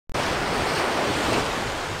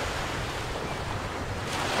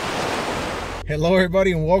Hello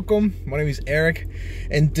everybody and welcome. My name is Eric,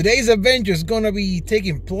 and today's adventure is going to be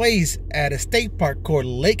taking place at a state park called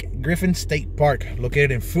Lake Griffin State Park,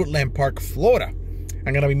 located in Fruitland Park, Florida.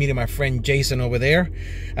 I'm going to be meeting my friend Jason over there.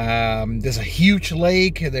 There's a huge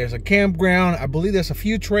lake, there's a campground, I believe there's a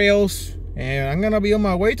few trails, and I'm going to be on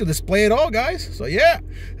my way to display it all, guys. So yeah,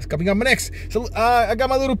 it's coming up next. So I got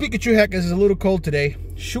my little Pikachu hat because it's a little cold today.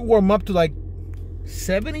 Should warm up to like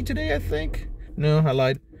 70 today, I think. No, I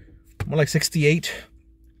lied. More like 68,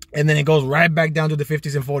 and then it goes right back down to the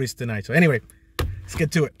 50s and 40s tonight. So anyway, let's get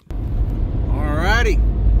to it. Alrighty,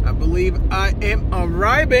 I believe I am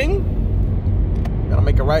arriving. Gotta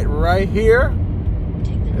make a right here.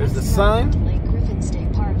 There's the sign. Lake Griffin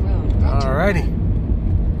State Park Road. Alrighty.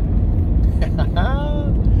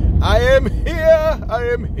 I am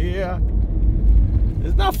here.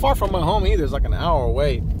 It's not far from my home either. It's like an hour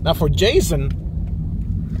away. Now for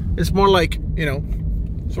Jason, it's more like, you know,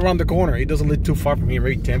 it's around the corner. He doesn't live too far from here,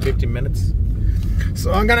 maybe 10-15 minutes.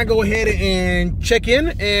 So I'm gonna go ahead and check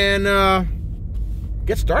in and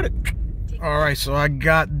get started. All right, so I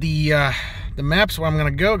got the maps where I'm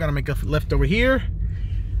gonna go. Gotta make a left over here.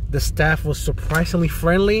 The staff was surprisingly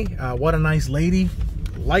friendly. What a nice lady.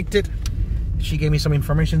 Liked it. She gave me some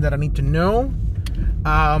information that I need to know.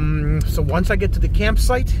 So once I get to the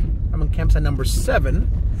campsite, I'm on campsite number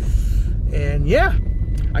 7, and yeah,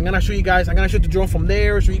 I'm gonna show you guys. I'm gonna shoot the drone from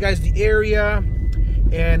there, show you guys the area,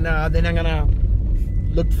 and then I'm gonna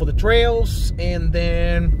look for the trails and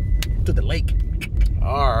then to the lake.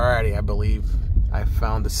 Alrighty, I believe I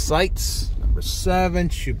found the sites. Number 7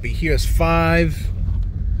 should be here as 5,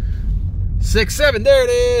 6, 7. There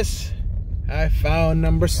it is. I found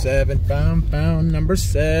number 7. Found number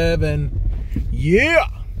 7. Yeah.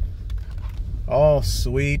 Oh,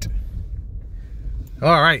 sweet.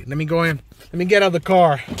 All right, let me go in. Let me get out of the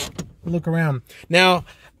car, look around. Now,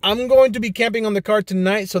 I'm going to be camping on the car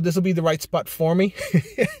tonight, so this will be the right spot for me.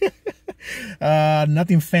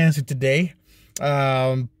 Nothing fancy today.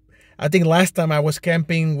 I think last time I was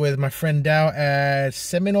camping with my friend Dow at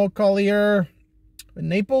Seminole Collier in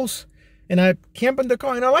Naples, and I camped in the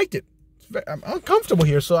car and I liked it. I'm uncomfortable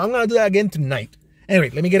here, so I'm going to do that again tonight. Anyway,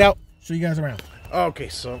 let me get out, show you guys around. Okay,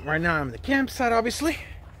 so right now I'm at the campsite, obviously.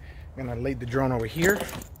 I'm going to lay the drone over here.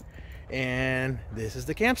 And this is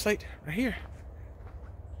the campsite right here.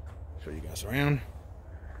 Show you guys around.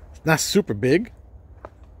 It's not super big,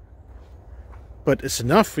 but it's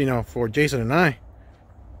enough, you know, for Jason and I.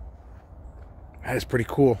 That is pretty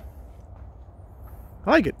cool.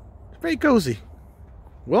 I like it. It's very cozy.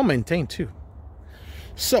 Well maintained too.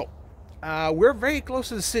 So, we're very close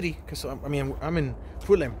to the city because I mean I'm in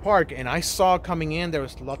Fruitland Park, and I saw coming in there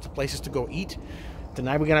was lots of places to go eat.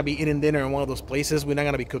 Tonight we're gonna be eating dinner in one of those places. We're not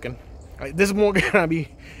gonna be cooking. This is more gonna be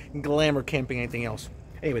glamour camping, anything else.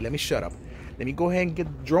 Anyway, let me shut up. Let me go ahead and get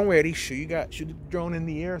the drone ready. Shoot the drone in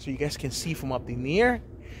the air so you guys can see from up in the air.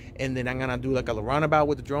 And then I'm gonna do like a roundabout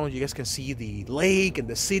with the drone. You guys can see the lake and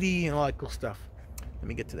the city and all that cool stuff. Let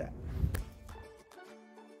me get to that.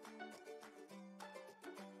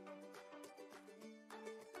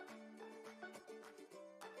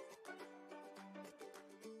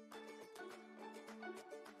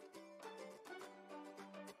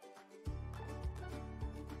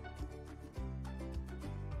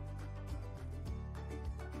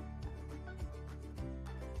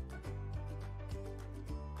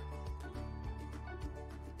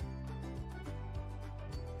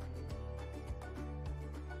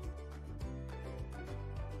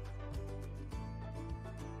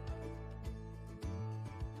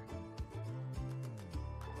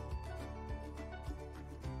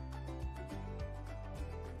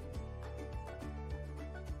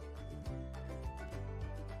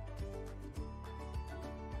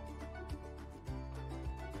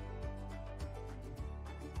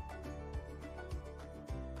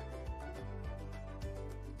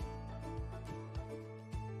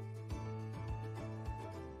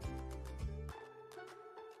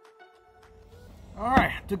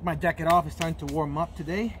 Alright, I took my jacket off. It's starting to warm up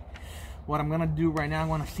today. What I'm gonna do right now, I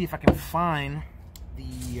want to see if I can find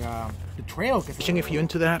the trail. Fishing, if you're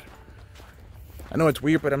into that. I know it's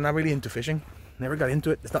weird, but I'm not really into fishing. Never got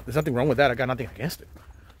into it. There's nothing wrong with that. I got nothing against it.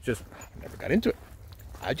 Just never got into it.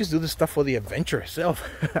 I just do this stuff for the adventure itself.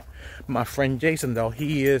 My friend Jason, though,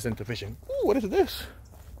 he is into fishing. Ooh, what is this?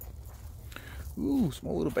 Ooh,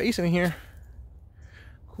 small little basin here.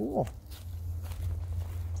 Cool.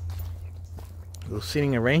 Little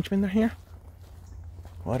seating arrangement here.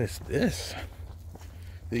 What is this?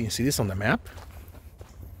 Did you see this on the map?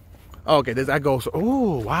 Oh, okay, that goes.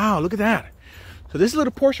 Oh, wow, look at that. So this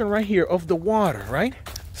little portion right here of the water, right,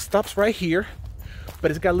 stops right here.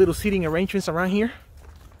 but it's got little seating arrangements around here.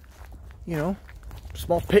 You know,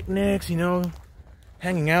 small picnics, you know,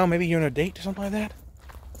 hanging out, maybe you're on a date or something like that.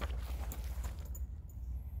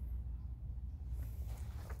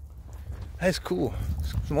 That's cool.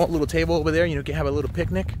 Small little table over there, you know, you can have a little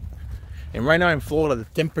picnic. And right now in Florida, the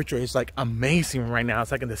temperature is like amazing right now.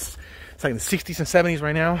 It's like in the 60s and 70s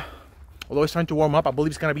right now. Although it's starting to warm up, I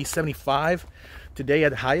believe it's gonna be 75 today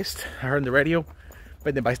at the highest. I heard on the radio.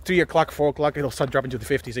 But then by 3 o'clock, 4 o'clock, it'll start dropping to the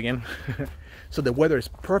 50s again. So the weather is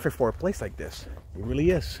perfect for a place like this. It really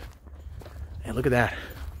is. And look at that.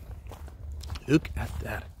 Look at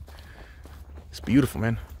that. It's beautiful,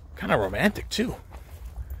 man. Kind of romantic too.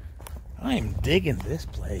 I am digging this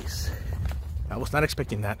place. I was not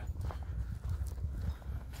expecting that.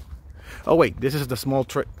 Oh wait, this is the small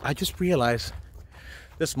trail. I just realized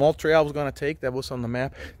the small trail I was gonna take that was on the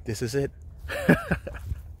map. This is it.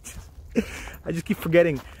 I just keep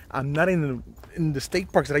forgetting I'm not in the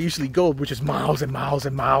state parks that I usually go, which is miles and miles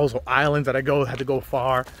and miles, or islands that I had to go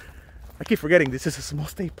far. I keep forgetting this is a small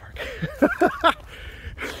state park.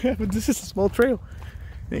 But this is a small trail.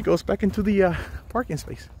 And it goes back into the parking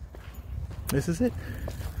space. This is it.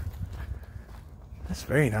 That's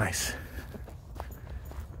very nice.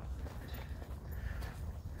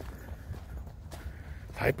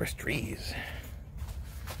 Cypress trees.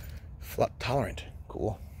 Flood tolerant.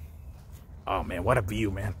 Cool. Oh man, what a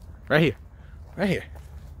view, man. Right here. Right here.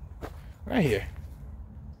 Right here.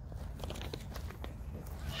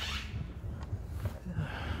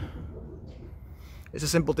 It's the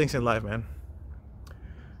simple things in life, man.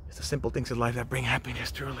 It's the simple things in life that bring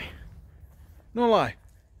happiness, truly. No lie.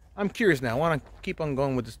 I'm curious now. I want to keep on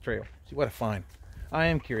going with this trail. See what I find. I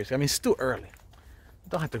am curious. I mean, it's still early.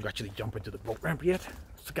 Don't have to actually jump into the boat ramp yet.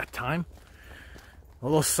 Still got time.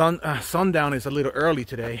 Although sundown is a little early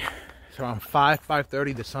today. It's around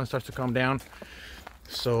 5:30. The sun starts to come down.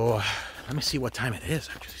 So let me see what time it is.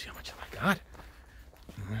 Actually, see how much I got.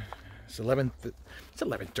 It's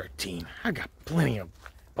 11:13. I got plenty of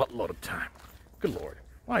buttload of time. Good Lord.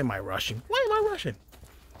 Why am I rushing? Why am I rushing?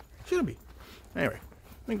 Shouldn't be. Anyway,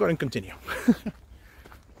 let me go ahead and continue.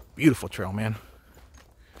 Beautiful trail, man.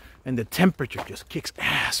 And the temperature just kicks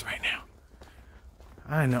ass right now.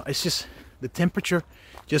 I know. It's just the temperature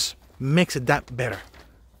just makes it that better.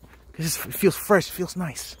 Because it feels fresh. It feels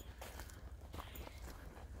nice.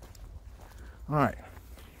 All right.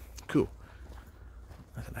 Cool.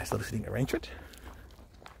 That's a nice little sitting arrangement.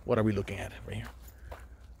 What are we looking at right here?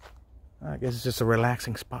 I guess it's just a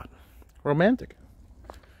relaxing spot. Romantic.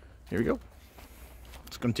 Here we go.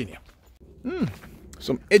 Let's continue.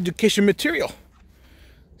 Some education material.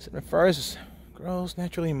 Cinnamon forest grows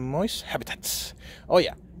naturally moist habitats. Oh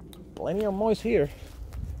yeah, plenty of moist here.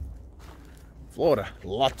 Florida,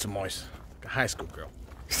 lots of moist. Like a high school girl.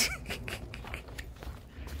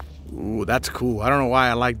 Ooh, that's cool. I don't know why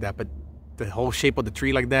I like that, but the whole shape of the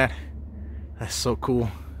tree like that, that's so cool.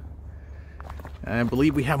 I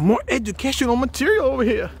believe we have more educational material over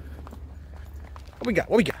here. What we got?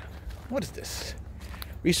 What we got? What is this?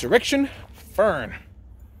 Resurrection fern.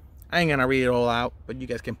 I ain't gonna read it all out, but you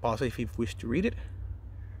guys can pause it if you wish to read it.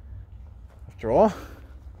 After all,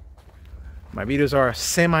 my videos are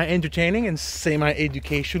semi-entertaining and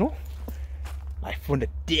semi-educational. Life from the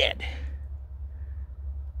dead.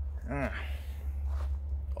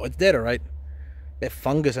 Oh, it's dead, alright. That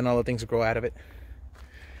fungus and all the things that grow out of it.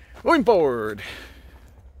 Moving forward.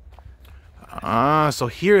 So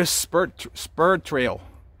here is spur trail.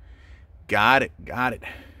 Got it, got it.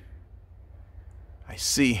 I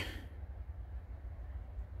see.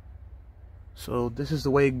 So this is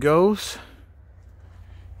the way it goes.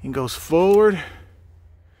 It goes forward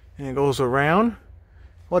and it goes around.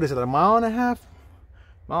 What is it, a mile and a half?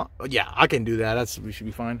 Well, yeah, I can do that. We should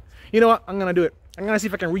be fine. You know what? I'm gonna do it. I'm gonna see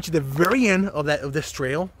if I can reach the very end of this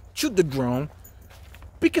trail, shoot the drone,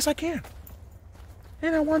 because I can.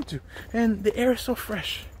 And I want to. And the air is so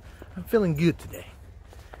fresh. I'm feeling good today.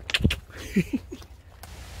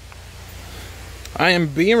 I am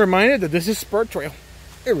being reminded that this is spur trail.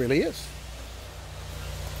 It really is.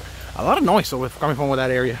 A lot of noise coming from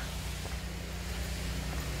that area.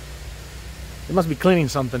 They must be cleaning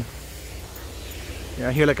something. Yeah,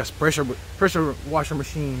 I hear like a pressure washer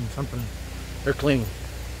machine, something. They're cleaning.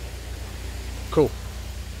 Cool.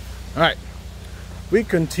 All right, we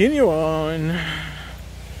continue on.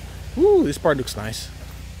 Ooh, this part looks nice.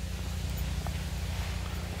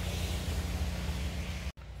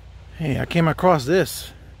 Hey, I came across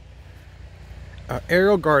this.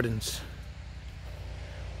 Aerial Gardens.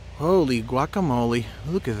 Holy guacamole,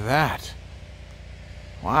 look at that.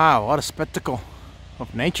 Wow, what a spectacle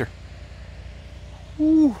of nature.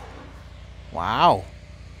 Ooh. Wow.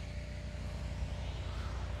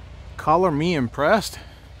 Color me impressed.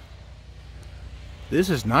 This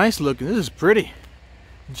is nice looking. This is pretty.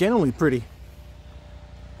 Genuinely pretty.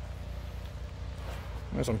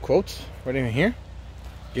 There's some quotes right in here.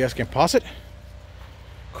 You guys can pause it.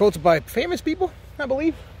 Quotes by famous people, I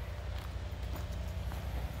believe.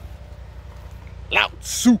 Lao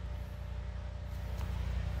Tzu.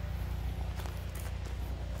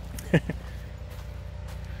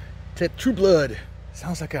 Ted True Blood.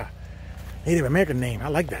 Sounds like a Native American name. I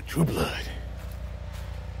like that. True Blood.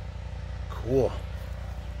 Cool.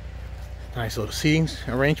 Nice little seating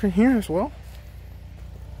arrangement here as well.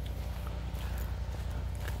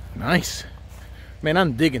 Nice. Man,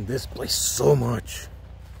 I'm digging this place so much.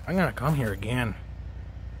 I'm gonna come here again.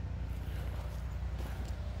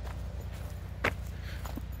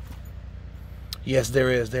 Yes, there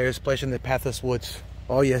is. There is a place in the Pathless Woods.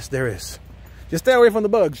 Oh, yes, there is. Just stay away from the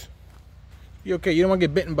bugs. Be okay. You don't want to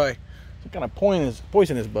get bitten by some kind of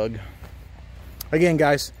poisonous bug. Again,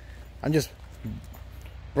 guys, I'm just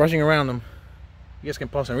brushing around them. You guys can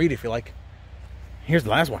pause and read if you like. Here's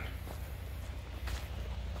the last one.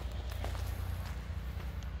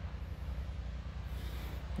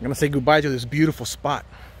 I'm gonna say goodbye to this beautiful spot.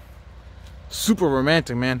 Super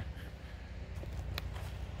romantic, man.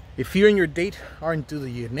 If you and your date are into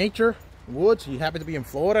the nature, woods, you happen to be in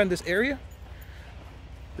Florida in this area,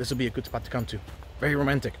 this will be a good spot to come to. Very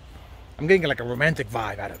romantic. I'm getting like a romantic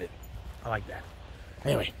vibe out of it. I like that.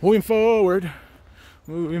 Anyway, moving forward.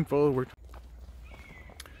 Moving forward.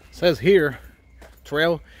 Says here,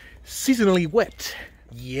 trail seasonally wet.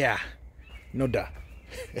 Yeah, no duh.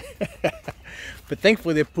 But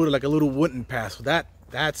thankfully they put like a little wooden path, so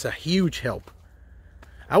that's a huge help.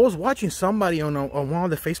 I was watching somebody on one of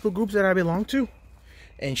the Facebook groups that I belong to,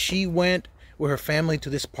 and she went with her family to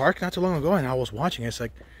this park not too long ago, and I was watching it. It's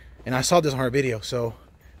like, and I saw this on her video, so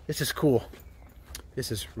this is cool.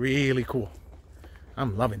 This is really cool.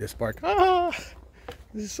 I'm loving this park. Ah,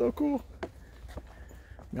 this is so cool.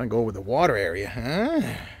 I'm gonna go over the water area, huh?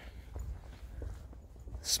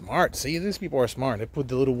 Smart. See, these people are smart. They put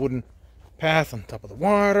the little wooden path on top of the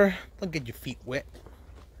water. Don't get your feet wet.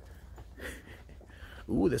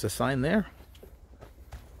 Ooh, there's a sign there.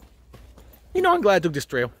 You know, I'm glad I took this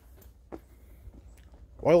trail.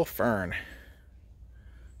 Oil fern.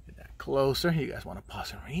 Get that closer. You guys want to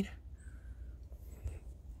pause and read?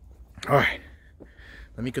 All right.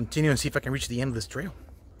 Let me continue and see if I can reach the end of this trail.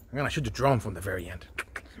 I'm gonna shoot the drone from the very end.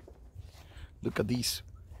 Look at these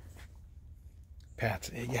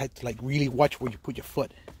paths. You had to like really watch where you put your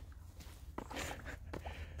foot.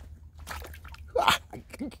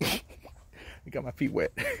 I got my feet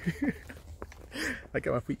wet. I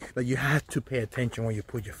got my feet. Like, you have to pay attention when you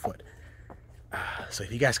put your foot. So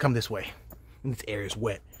if you guys come this way, and this area is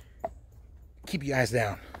wet, keep your eyes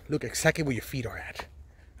down. Look exactly where your feet are at.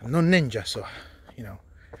 I'm no ninja, so you know.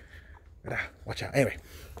 But, watch out. Anyway,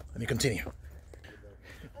 let me continue.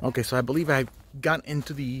 Okay, so I believe I got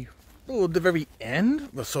into the very end,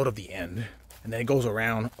 well, sort of the end, and then it goes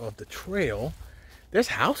around of the trail. There's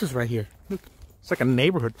houses right here. Look, it's like a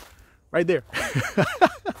neighborhood right there.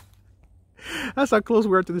 That's how close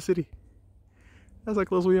we are to the city. That's how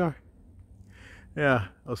close we are. Yeah,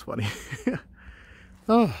 that was funny.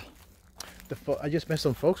 Oh, I just met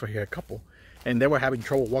some folks right here, a couple, and they were having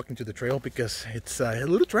trouble walking to the trail because it's a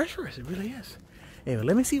little treacherous. It really is. Anyway,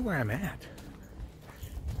 let me see where I'm at.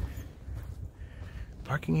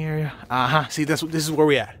 Parking area. See, this is where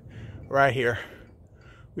we at. Right here.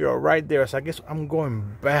 We are right there. So I guess I'm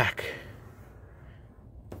going back.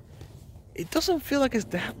 It doesn't feel like it's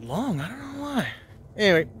that long. I don't know why.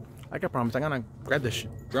 Anyway, like I promised, I'm gonna grab this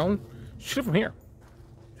drone, shoot it from here.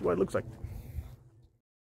 See what it looks like.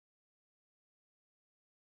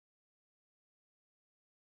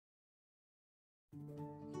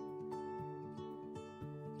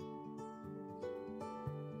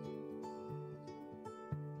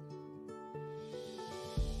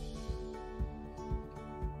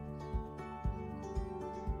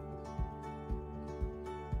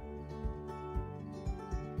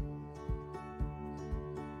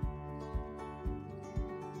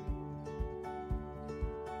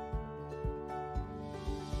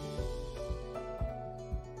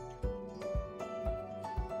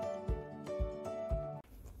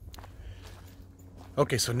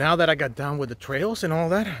 Okay, so now that I got done with the trails and all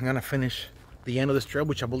that, I'm gonna finish the end of this trail,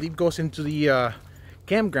 which I believe goes into the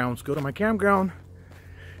campgrounds. Go to my campground,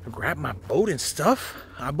 grab my boat and stuff.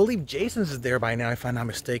 I believe Jason's is there by now, if I'm not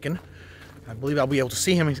mistaken. I believe I'll be able to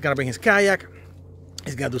see him. He's gonna bring his kayak.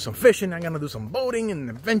 He's gonna do some fishing. I'm gonna do some boating and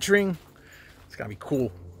adventuring. It's gonna be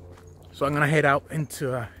cool. So I'm gonna head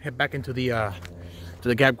back into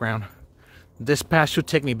the campground. This path should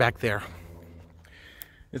take me back there.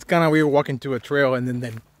 It's kind of weird walking to a trail and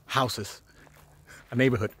then houses, a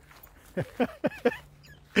neighborhood.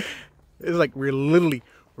 It's like we're literally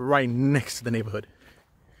right next to the neighborhood.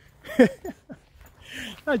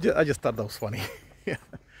 I just thought that was funny. Yeah.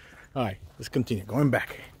 All right, let's continue going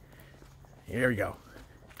back. Here we go.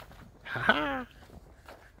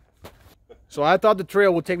 So I thought the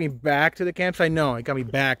trail would take me back to the campsite. No, it got me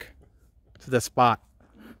back to the spot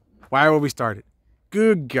where we started.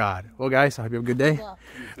 Good God. Well, guys, I hope you have a good day. Well,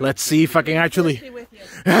 let's see if I can actually. With you.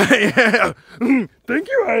 Yeah. Thank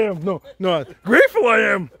you. I am. No, grateful I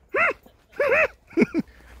am.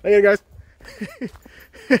 Hey, guys.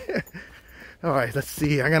 All right, let's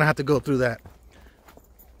see. I'm gonna have to go through that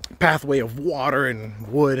pathway of water and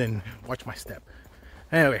wood and watch my step.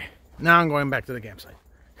 Anyway, now I'm going back to the campsite.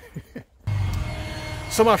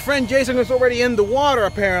 So my friend Jason is already in the water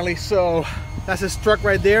apparently. So that's his truck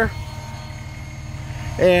right there.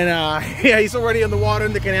 And yeah, he's already in the water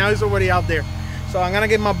in the canal. He's already out there. So I'm gonna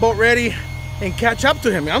get my boat ready and catch up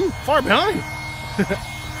to him. I'm far behind.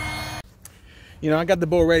 You know, I got the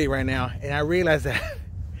boat ready right now, and I realized that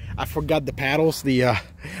I forgot the paddles, the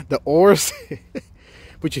oars,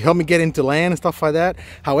 which help me get into land and stuff like that.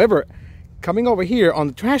 However, coming over here on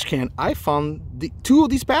the trash can, I found two of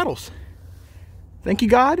these paddles. Thank you,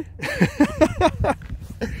 God.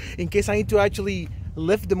 In case I need to actually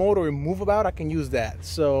lift the motor and move about, I can use that.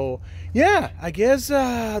 So yeah, I guess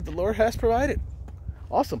the Lord has provided.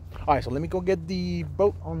 Awesome. All right, so let me go get the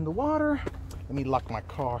boat on the water. Let me lock my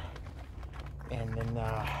car, and then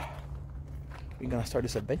we're gonna start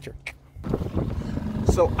this adventure.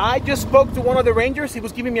 So I just spoke to one of the rangers. He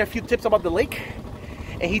was giving me a few tips about the lake,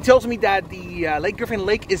 and he tells me that the Lake Griffin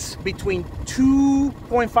Lake is between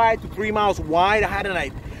 2.5 to 3 miles wide. I had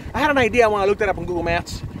an idea when I looked it up on Google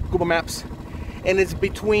Maps, and it's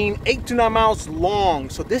between 8 to 9 miles long.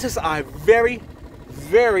 So this is a very,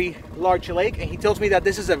 very large lake, and he tells me that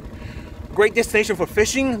this is a great destination for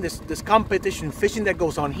fishing. This competition fishing that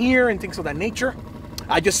goes on here and things of that nature.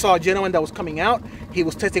 I just saw a gentleman that was coming out. He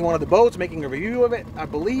was testing one of the boats, making a review of it, I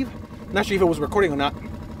believe. Not sure if it was recording or not.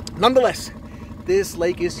 Nonetheless, this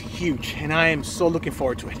lake is huge, and I am so looking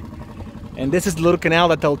forward to it. And this is the little canal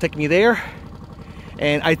that will take me there.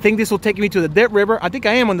 And I think this will take me to the Dead River. I think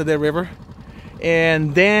I am on the Dead River.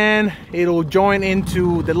 And then it'll join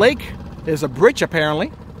into the lake. There's a bridge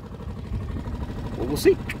apparently. Well, we'll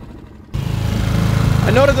see.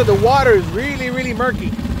 I noticed that the water is really, really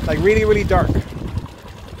murky. Like really, really dark.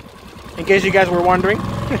 In case you guys were wondering.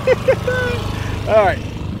 Alright,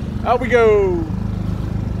 out we go.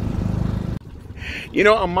 You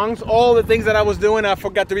know, amongst all the things that I was doing, I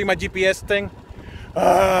forgot to read my GPS thing.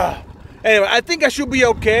 Anyway, I think I should be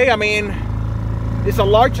okay. I mean, it's a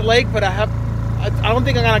large lake, but I don't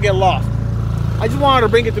think I'm gonna get lost. I just wanted to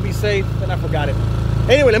bring it to be safe, and I forgot it.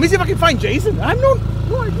 Anyway, let me see if I can find Jason. I have no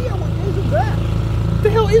idea where Jason's at. What the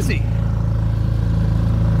hell is he?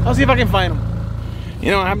 I'll see if I can find him. You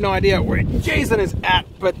know, I have no idea where Jason is at,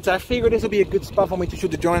 but I figured this would be a good spot for me to shoot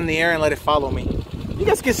the drone in the air and let it follow me. You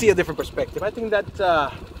guys can see a different perspective. I think that,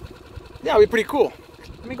 yeah, it'll be pretty cool.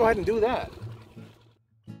 Let me go ahead and do that.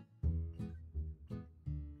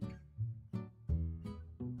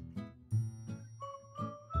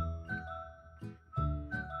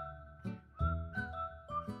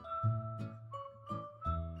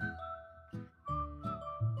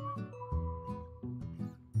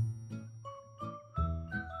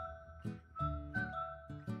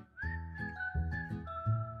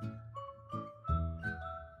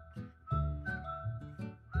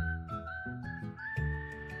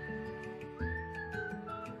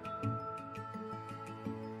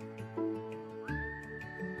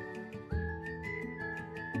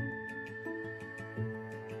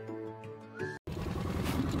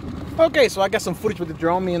 Okay, so I got some footage with the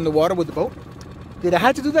drone, me in the water with the boat. Did I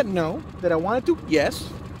have to do that? No. Did I want to? Yes.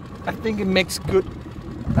 I think it makes good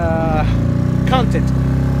content.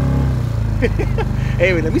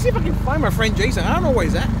 Anyway, let me see if I can find my friend Jason. I don't know where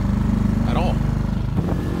he's at all.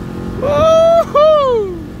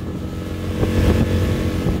 Woohoo!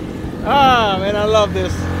 Ah, man, I love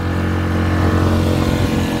this.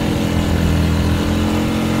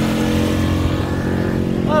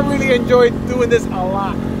 I really enjoy doing this a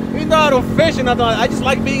lot. Even though I don't fish and nothing, I just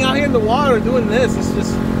like being out here in the water doing this. It's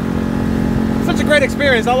just such a great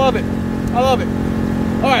experience. I love it. I love it.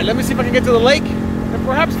 All right, let me see if I can get to the lake and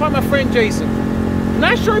perhaps find my friend Jason. I'm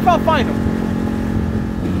not sure if I'll find him.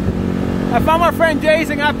 I found my friend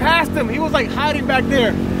Jason. I passed him. He was like hiding back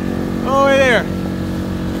there. Over there.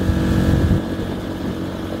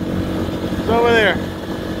 It's over there.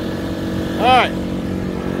 All right.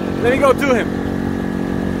 Let me go to him.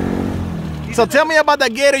 So tell me about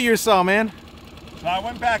that gator you saw, man. So I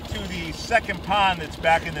went back to the second pond that's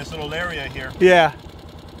back in this little area here. Yeah.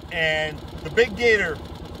 And the big gator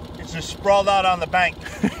is just sprawled out on the bank.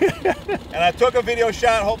 And I took a video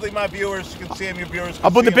shot. Hopefully my viewers can see him. Your viewers can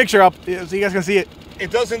I'll put see the picture up so you guys can see it.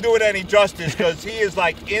 It doesn't do it any justice because he is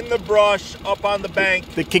like in the brush, up on the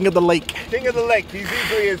bank. The king of the lake. King of the lake. He's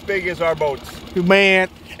easily as big as our boats. Man.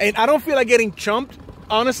 And I don't feel like getting chumped,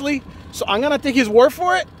 honestly. So I'm going to take his word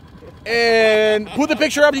for it and put the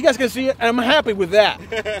picture up. You guys can see it. And I'm happy with that.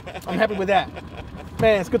 I'm happy with that.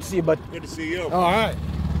 Man, it's good to see you, bud. Good to see you. All right.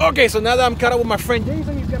 Okay, so now that I'm caught up with my friend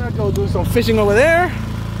Jason, he's going to go do some fishing over there.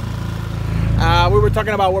 We were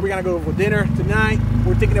talking about where we're going to go for dinner tonight.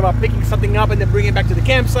 We're thinking about picking something up and then bringing it back to the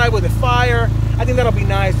campsite with a fire. I think that'll be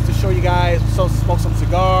nice to show you guys. So smoke some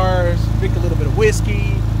cigars, drink a little bit of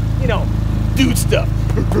whiskey, you know, dude stuff.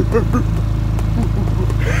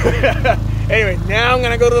 Anyway, now I'm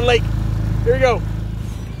gonna go to the lake. Here we go.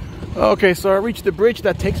 Okay, so I reached the bridge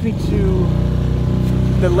that takes me to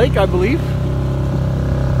the lake, I believe.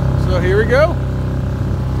 So here we go.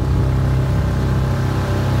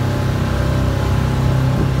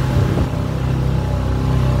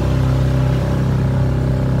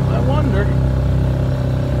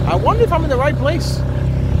 I wonder if I'm in the right place.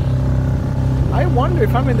 I wonder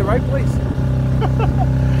if I'm in the right place.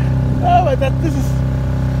 Oh, but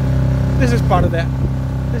this is part of that.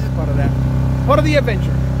 This is part of that. Part of the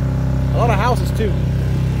adventure. A lot of houses too.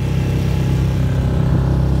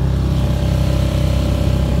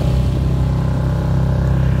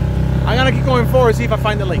 I'm gonna keep going forward, see if I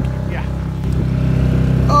find the lake. Yeah.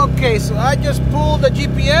 Okay, so I just pulled the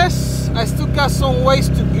GPS. I still got some ways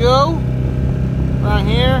to go. Right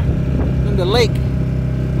here in the lake.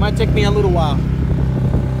 Might take me a little while.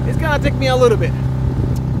 It's gonna take me a little bit,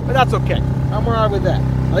 but that's okay. I'm alright with that.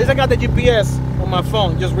 At least I got the GPS on my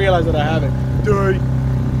phone. Just realized that I have it. Dirty.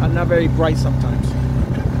 I'm not very bright sometimes.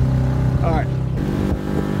 All right.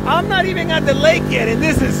 I'm not even at the lake yet, and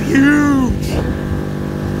this is huge.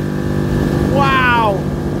 Wow.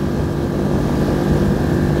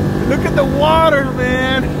 Look at the water,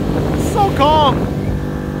 man. It's so calm.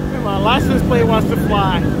 My license plate wants to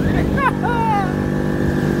fly.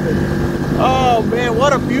 Oh man,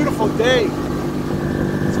 what a beautiful day.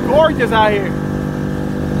 It's gorgeous out here.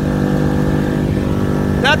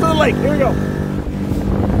 Now to the lake, here we go.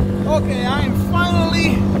 Okay, I am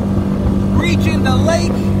finally reaching the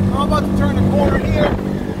lake. I'm about to turn the corner here.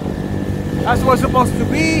 That's where it's supposed to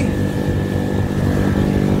be.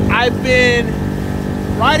 I've been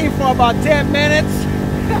riding for about 10 minutes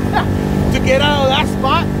to get out of that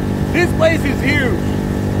spot. This place is huge.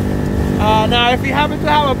 Now, if you happen to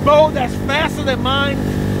have a boat that's faster than mine,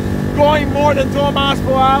 going more than 12 miles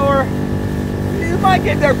per hour, you might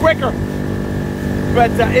get there quicker.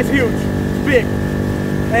 But it's huge. It's big.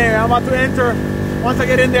 Anyway, I'm about to enter. Once I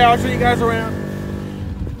get in there, I'll show you guys around.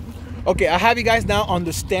 Okay, I have you guys now on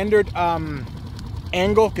the standard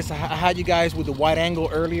angle because I had you guys with the wide angle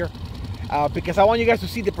earlier because I want you guys to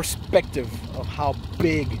see the perspective of how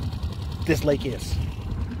big this lake is.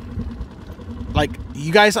 Like,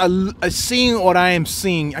 you guys are seeing what I am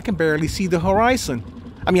seeing. I can barely see the horizon.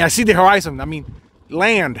 I mean, I see the horizon. I mean,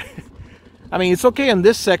 land. I mean, it's okay in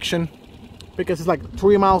this section because it's like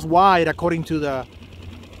 3 miles wide according to the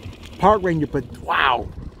park ranger. But wow.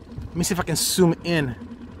 Let me see if I can zoom in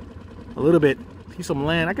a little bit. See some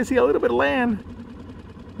land. I can see a little bit of land.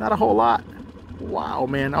 Not a whole lot. Wow,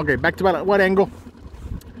 man. Okay, back to what angle?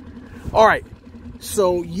 All right.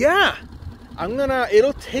 So, yeah.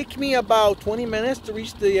 It'll take me about 20 minutes to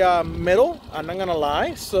reach the middle. I'm not gonna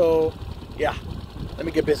lie. So, yeah, let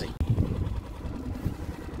me get busy.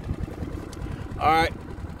 All right,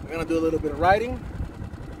 I'm gonna do a little bit of riding.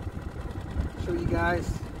 Show you guys,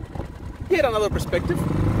 get another perspective.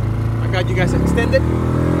 I got you guys extended.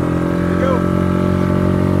 Here we go.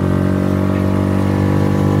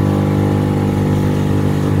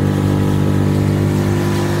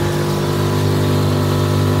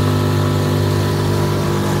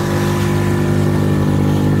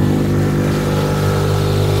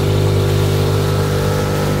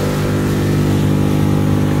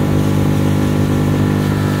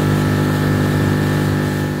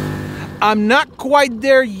 I'm not quite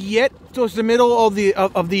there yet towards the middle of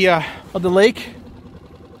the lake.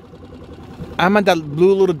 I'm at that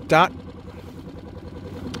blue little dot.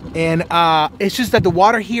 And it's just that the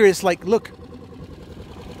water here is like, look,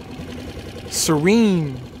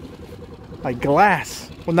 serene, like glass.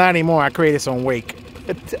 Well, not anymore. I created some wake.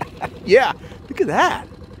 Yeah, look at that.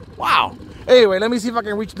 Wow. Anyway, let me see if I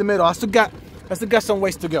can reach the middle. I still got some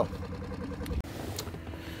ways to go.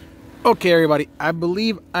 Okay, everybody, I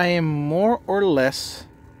believe I am more or less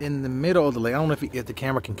in the middle of the lake. I don't know if the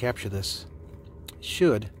camera can capture this. It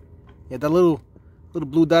should. Yeah, that little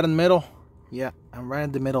blue dot in the middle. Yeah, I'm right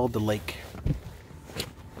in the middle of the lake.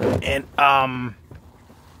 And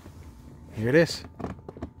here it is.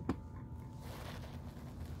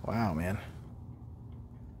 Wow, man.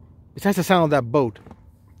 Besides the sound of that boat,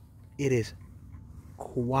 it is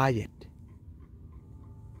quiet.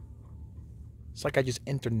 It's like I just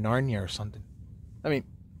entered Narnia or something. I mean,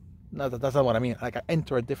 no, that's not what I mean. Like I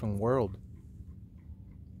enter a different world.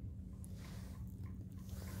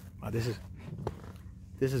 Wow, this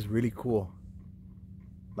is really cool.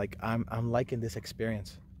 Like I'm liking this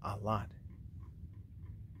experience a lot.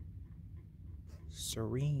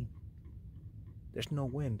 Serene. There's no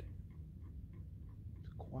wind.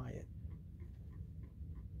 It's quiet.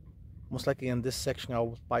 Most likely in this section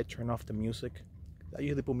I'll probably turn off the music. I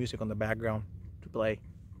usually put music on the background to play.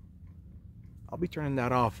 I'll be turning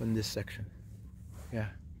that off in this section. Yeah.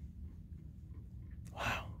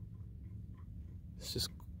 Wow. It's just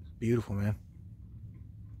beautiful, man.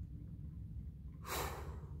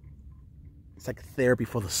 It's like therapy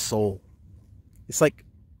for the soul. It's like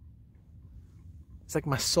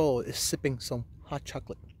my soul is sipping some hot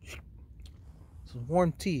chocolate. Some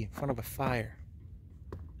warm tea in front of a fire.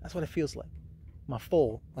 That's what it feels like. My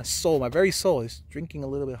soul, my very soul is drinking a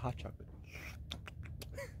little bit of hot chocolate.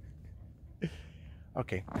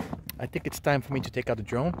 Okay, I think it's time for me to take out the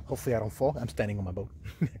drone. Hopefully I don't fall. I'm standing on my boat.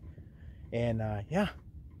 And yeah,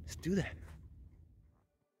 let's do that.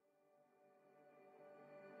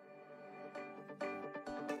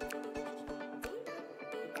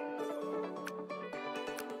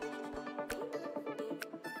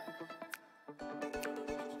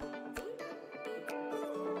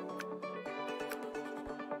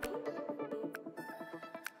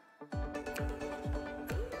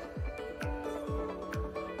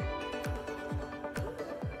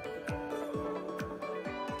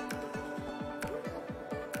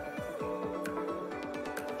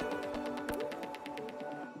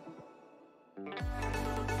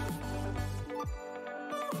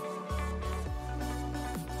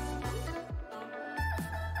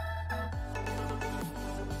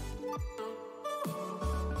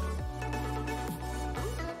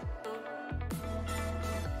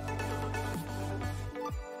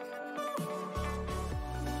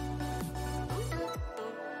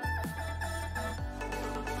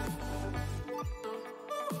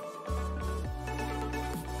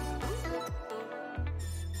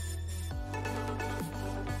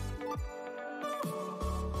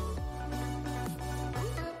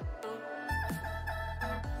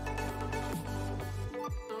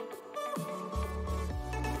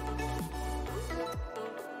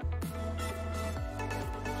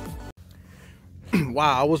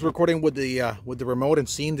 Wow, I was recording with the remote and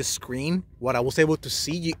seeing the screen. What I was able to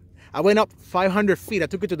see, I went up 500 feet. I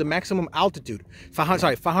took it to the maximum altitude,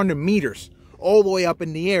 500 meters, all the way up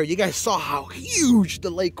in the air. You guys saw how huge the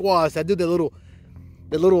lake was. I did the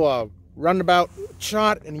little roundabout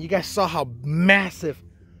shot, and you guys saw how massive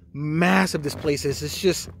this place is. It's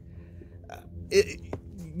just,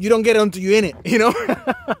 you don't get it until you're in it, you know?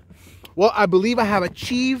 Well, I believe I have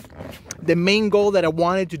achieved the main goal that I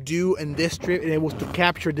wanted to do in this trip, and it was to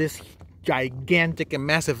capture this gigantic and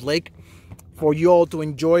massive lake for you all to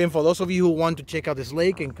enjoy, and for those of you who want to check out this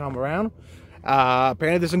lake and come around.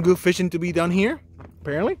 Apparently there's some good fishing to be done here,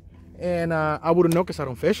 apparently, and I wouldn't know because I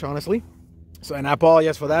don't fish, honestly. So, and I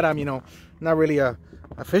apologize for that. I'm, you know, not really a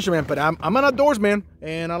fisherman, but I'm an outdoorsman,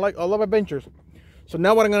 and I love adventures. So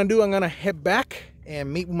now what I'm gonna do, I'm gonna head back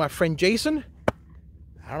and meet with my friend Jason.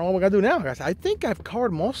 I don't know what we're gonna do now, guys. I think I've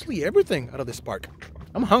covered mostly everything out of this park.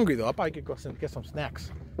 I'm hungry though. I'll probably go get some snacks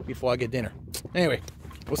before I get dinner. Anyway,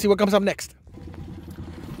 we'll see what comes up next.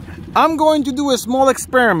 I'm going to do a small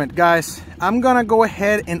experiment, guys. I'm gonna go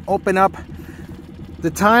ahead and open up the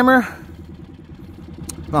timer.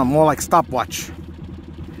 No, more like stopwatch.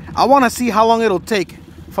 I want to see how long it'll take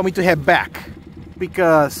for me to head back,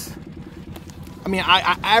 because I mean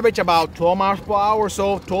I average about 12 miles per hour or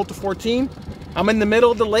so, 12 to 14. I'm in the middle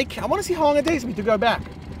of the lake. I want to see how long it takes me to go back.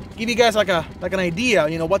 Give you guys like an idea,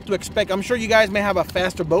 you know, what to expect. I'm sure you guys may have a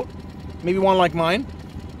faster boat, maybe one like mine.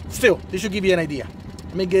 Still, this should give you an idea.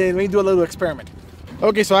 Let me do a little experiment.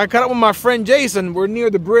 Okay, so I caught up with my friend Jason. We're near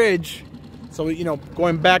the bridge, so you know,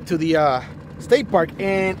 going back to the state park,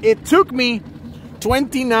 and it took me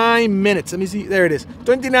 29 minutes. Let me see. There it is,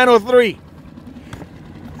 29:03.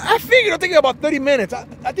 I figured it'll take me about 30 minutes.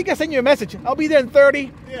 I think I sent you a message. I'll be there in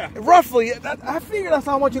 30. Yeah. Roughly. I figured that's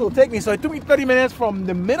how much it'll take me. So it took me 30 minutes from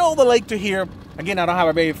the middle of the lake to here. Again, I don't have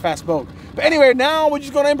a very fast boat. But anyway, now we're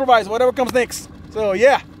just gonna improvise whatever comes next. So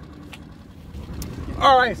yeah.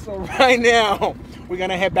 All right, so right now we're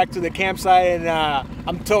gonna head back to the campsite, and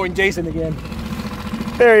I'm towing Jason again.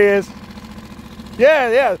 There he is.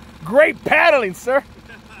 Yeah. Great paddling, sir.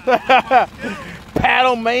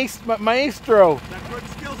 Paddle maestro. That's good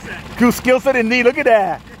skill set. Good skill set indeed. Look at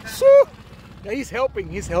that. Yeah, he's helping.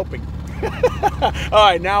 All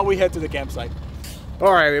right, now we head to the campsite.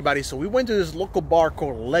 All right, everybody. So we went to this local bar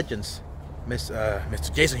called Legends.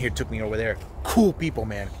 Mr. Jason here took me over there. Cool people,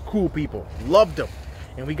 man. Cool people. Loved them.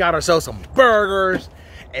 And we got ourselves some burgers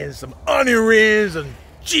and some onion rings and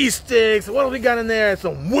cheese sticks. What else we got in there?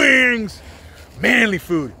 Some wings. Manly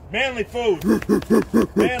food. Manly food.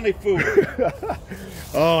 Manly food.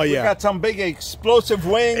 Oh, yeah. We got some big explosive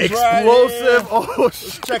wings. Explosive. Right here.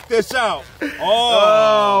 Let's check this out.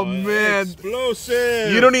 Oh, man.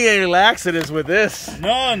 Explosive. You don't need any laxatives with this.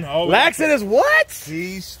 None. Oh, laxatives, what?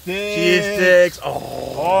 Cheese sticks. Cheese sticks.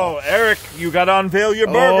 Oh, Eric, you got to unveil your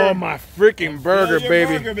burger. Oh, my freaking burger,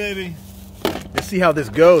 baby. Burger, baby. Let's see how this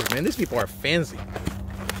goes, man. These people are fancy.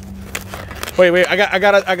 Wait, I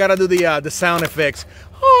gotta do the sound effects.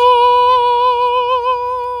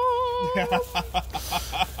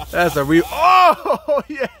 That's a real. Oh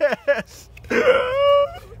yes.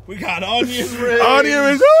 We got onion rings. Onion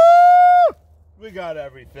rings. We got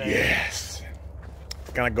everything. Yes.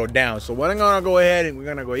 It's gonna go down. So I'm gonna go ahead and we're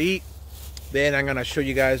gonna go eat. Then I'm gonna show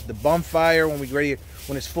you guys the bonfire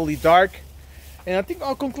when it's fully dark. And I think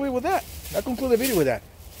I'll conclude with that. I'll conclude the video with that.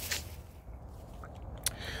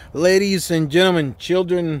 Ladies and gentlemen,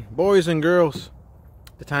 children, boys and girls,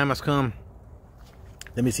 the time has come.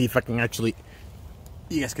 Let me see if I can actually,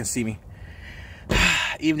 you guys can see me.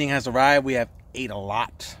 Evening has arrived. We have ate a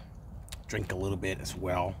lot, drink a little bit as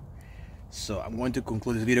well. So I'm going to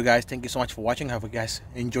conclude this video, guys. Thank you so much for watching. I hope you guys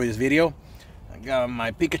enjoyed this video. I got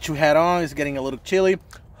my Pikachu hat on. It's getting a little chilly.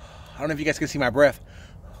 I don't know if you guys can see my breath,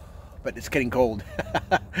 but it's getting cold.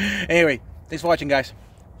 Anyway, thanks for watching, guys.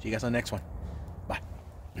 See you guys on the next one.